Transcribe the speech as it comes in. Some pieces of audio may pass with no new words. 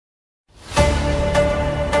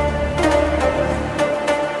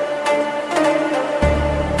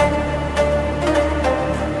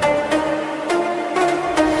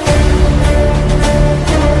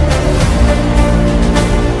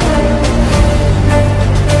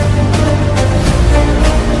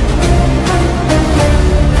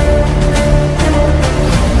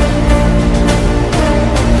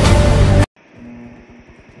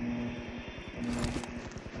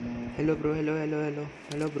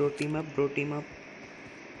Hello bro, team up.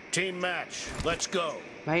 Team match, let's go.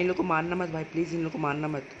 भाई इन लोग को मारना मत भाई, प्लीज इन लोग को मारना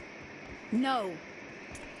मत। No.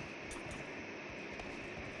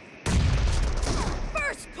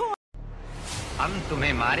 First point. हम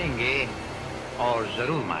तुम्हें मारेंगे और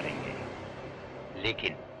जरूर मारेंगे,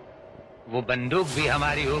 लेकिन वो बंदूक भी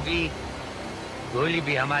हमारी होगी, गोली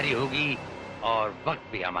भी हमारी होगी और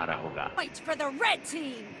वक्त भी हमारा होगा। Fight for the red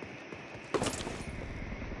team.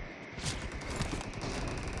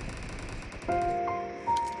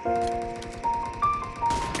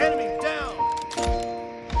 Enemy down.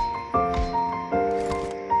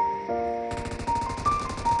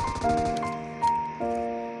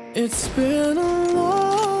 It's been a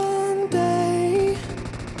long day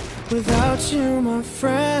without you, my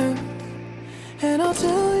friend, and I'll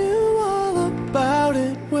tell you all about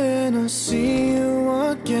it when I see you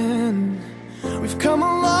again. We've come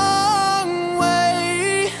a long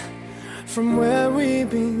way from where we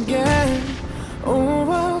began. Oh,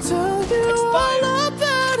 I'll tell you all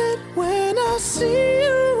about it when I see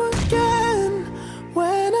you again.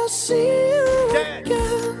 When I see you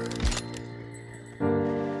again.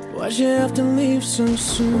 Why'd you have to leave so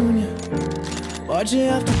soon? Why'd you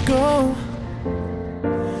have to go?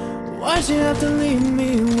 Why'd you have to leave me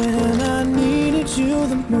when I needed you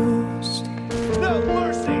the most? No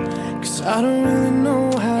mercy. 'Cause I don't really know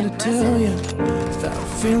how to tell you without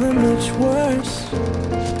feeling much worse.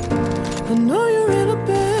 I know you're in a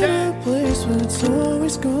better place, but it's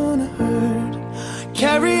always gonna hurt.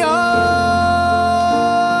 Carry on.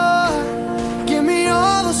 Give me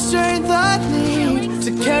all the strength I need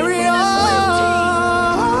to carry on.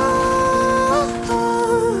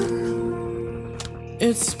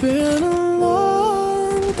 It's been a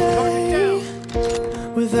long day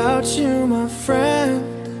without you, my friend,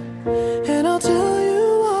 and I'll tell you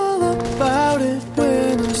all about it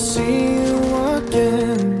when I see you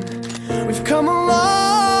again. We've come a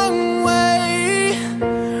long way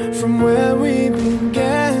from where we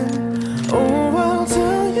began. Oh, I'll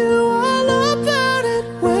tell you all about it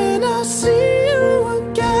when I see you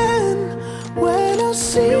again. When I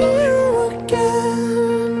see you again.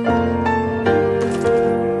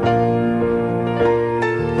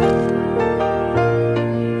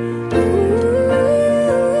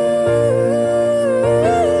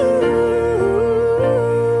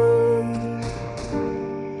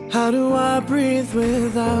 How do I breathe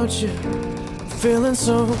without you? I'm feeling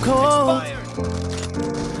so cold.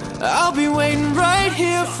 I'll be waiting right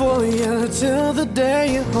here for you till the day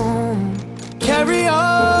you're home. Carry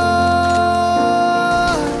on.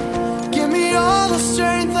 Give me all the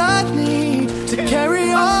strength I need to carry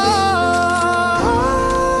on.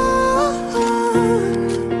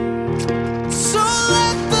 So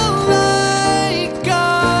let the light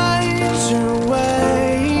guide your way.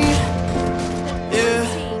 Yeah.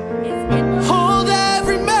 Hold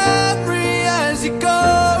every memory as you go,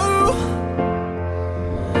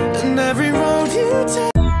 and every road you take.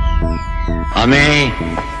 हमें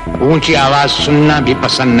ऊंची आवाज सुनना भी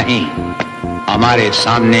पसंद नहीं। हमारे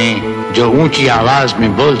सामने जो ऊंची आवाज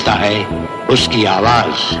में बोलता है, उसकी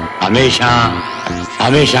आवाज हमेशा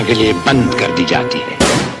हमेशा के लिए बंद कर दी जाती है।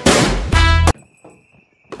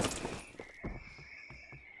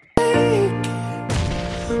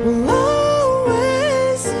 Will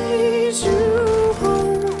always lead you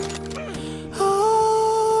home.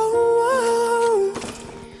 Oh,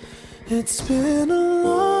 it's been a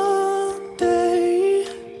long day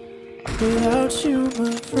without you,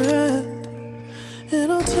 my friend, and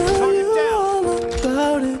I'll tell you all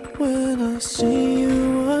about it when I see you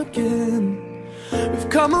again. We've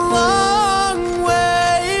come a long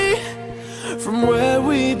way from where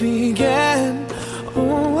we began.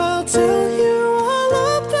 Oh, I'll tell you all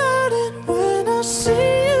about it when I see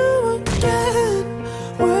you again.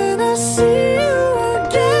 When I see you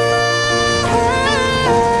again.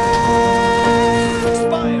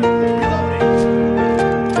 Expired. Reloading.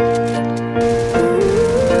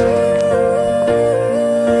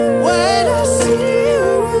 When I see you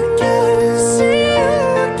again, see you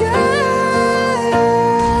again.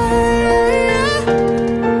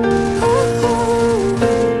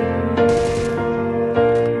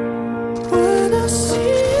 When I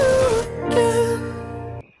see you again.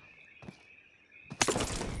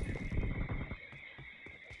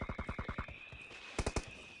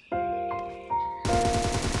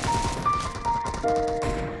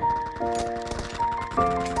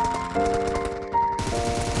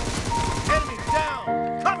 Enemy down.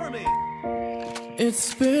 Cover me. It's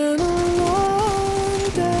been a long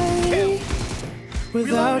day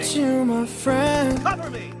without you, my friend, Cover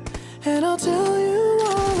me. and I'll tell you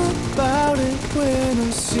all about it when I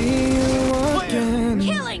see you again.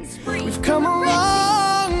 Killing spree. We've come a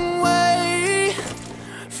long way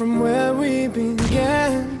from where we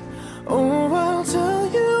began. Oh, I'll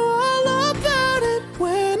tell you all about it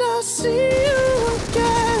when I see you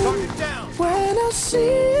again. Target down. When I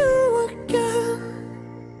see you again.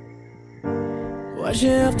 Why'd you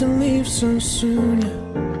have to leave so soon?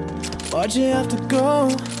 Why'd you have to go?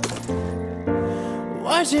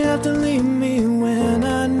 Why'd you have to leave me when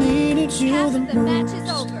I needed you Half the of the match most? is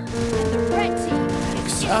over, and the red team is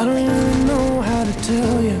 'Cause I don't really know how to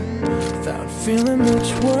tell you without feeling much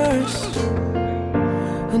worse.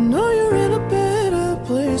 I know you're in a better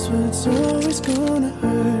place, but it's always gonna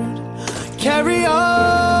hurt. Carry on.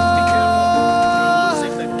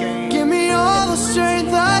 Losing the game. Give me all the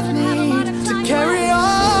strength I need to carry on.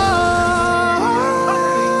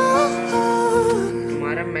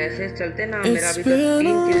 तुम्हारा message चलते ना मेरा It's अभी तक been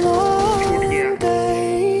 3 a किल छूट long गया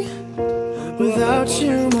day without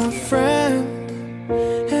you, my friend,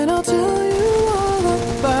 and I'll tell you all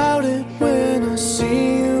about it when I see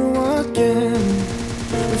you again.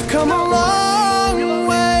 We've come a long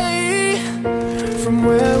way from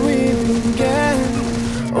where we began.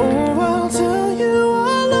 Oh, I'll tell you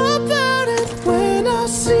all about it when I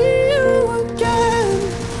see you again.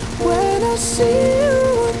 When I see you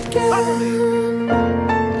again.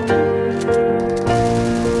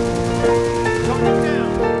 Target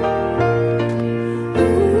down.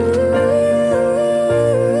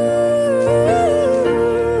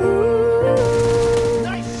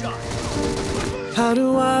 Nice shot. How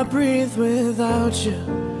do I breathe without you?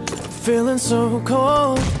 Feeling so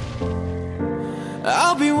cold.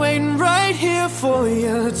 I'll be waiting right here for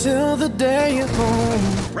you till the day you're home.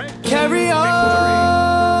 Red team Carry on.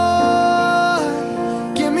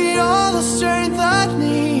 Give me all the strength I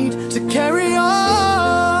need to carry